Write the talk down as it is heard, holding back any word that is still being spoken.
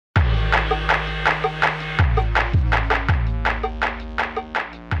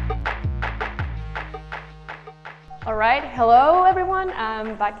right, hello everyone.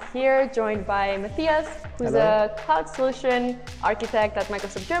 I'm back here joined by Matthias, who's a cloud solution architect at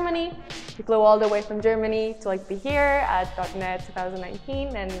Microsoft Germany. He flew all the way from Germany to be here at .NET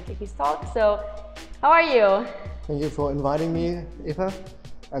 2019 and give his talk. So, how are you? Thank you for inviting me, Eva,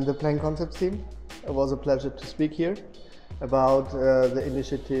 and the Plain Concepts team. It was a pleasure to speak here about the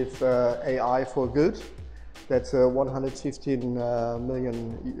initiative AI for Good. That's a $115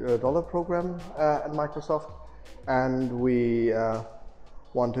 million program at Microsoft, and we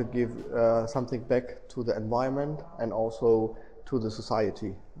want to give something back to the environment and also to the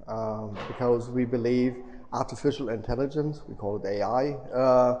society, because we believe artificial intelligence, we call it AI,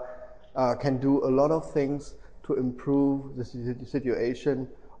 can do a lot of things to improve the situation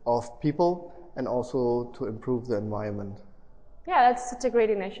of people and also to improve the environment. Yeah, that's such a great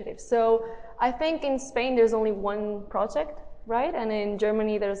initiative. So I think in Spain there's only one project, right? And in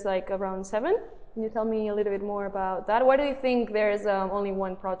Germany there's around 7. Can you tell me a little bit more about that? Why do you think there's only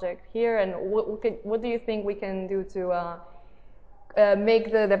one project here, and what do you think we can do to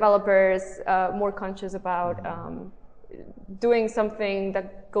make the developers more conscious about doing something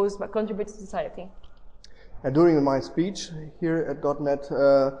that contributes to society? During my speech here at .NET,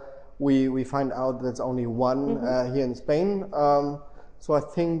 we find out there's only one here in Spain. So I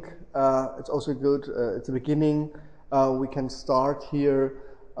think it's also good, it's a beginning. We can start here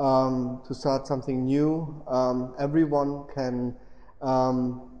to start something new. Everyone can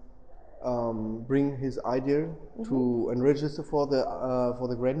bring his idea to and register for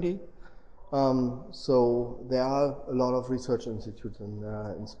the grantee. So there are a lot of research institutes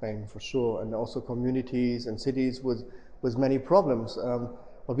in Spain for sure, and also communities and cities with many problems.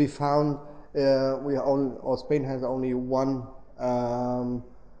 What we found, Spain has only one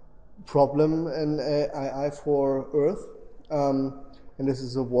problem in AI for Earth, and this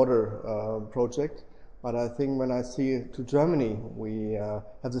is a water project. But I think when I see to Germany, we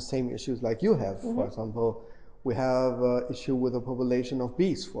have the same issues like you have. For example, we have an issue with the population of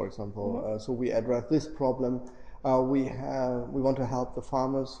bees, for example. So we address this problem. We want to help the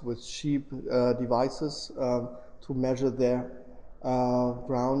farmers with sheep devices to measure their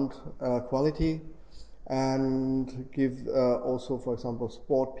ground quality, and give also, for example,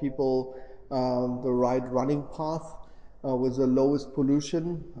 sport people the right running path with the lowest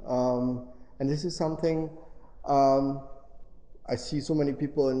pollution. And this is something I see so many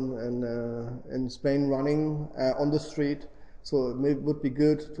people in Spain running on the street. So it would be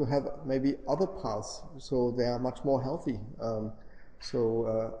good to have maybe other paths so they are much more healthy.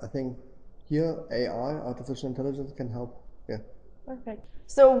 I think here AI, artificial intelligence, can help. Yeah. Perfect.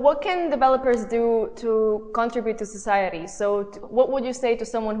 So what can developers do to contribute to society? So what would you say to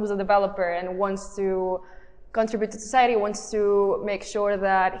someone who's a developer and wants to contribute to society, wants to make sure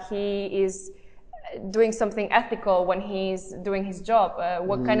that he is doing something ethical when he's doing his job?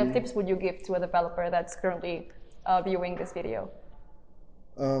 What kind of tips would you give to a developer that's currently viewing this video?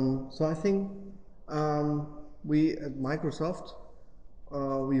 So I think we at Microsoft,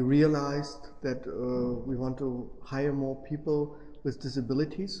 we realized that we want to hire more people with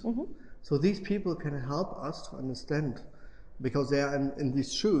disabilities. So these people can help us to understand, because they are in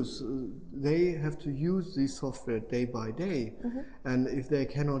these shoes, they have to use this software day by day. And if they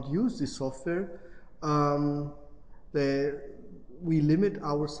cannot use this software, we limit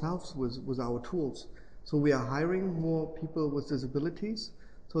ourselves with our tools. So we are hiring more people with disabilities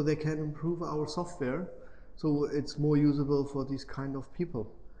so they can improve our software, so it's more usable for these kind of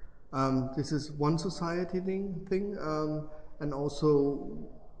people. This is one society thing, and also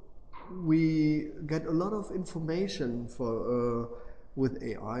we get a lot of information with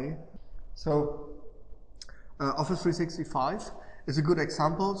AI. So Office 365 is a good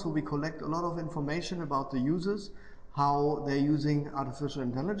example. So we collect a lot of information about the users, how they're using artificial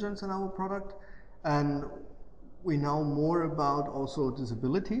intelligence in our product, and we know more about also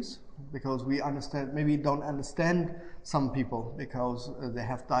disabilities, because we maybe don't understand some people because they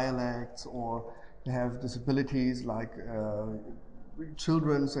have dialects or they have disabilities like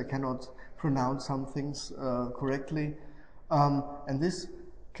children, they cannot pronounce some things correctly. And this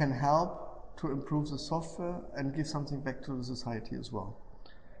can help to improve the software and give something back to the society as well.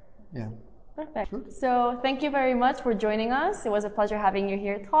 Yeah. Perfect. Sure. So thank you very much for joining us. It was a pleasure having you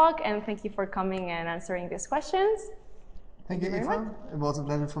here talk, and thank you for coming and answering these questions. Thank you, Eva. It was a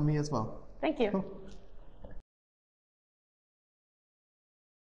pleasure for me as well. Thank you. Cool.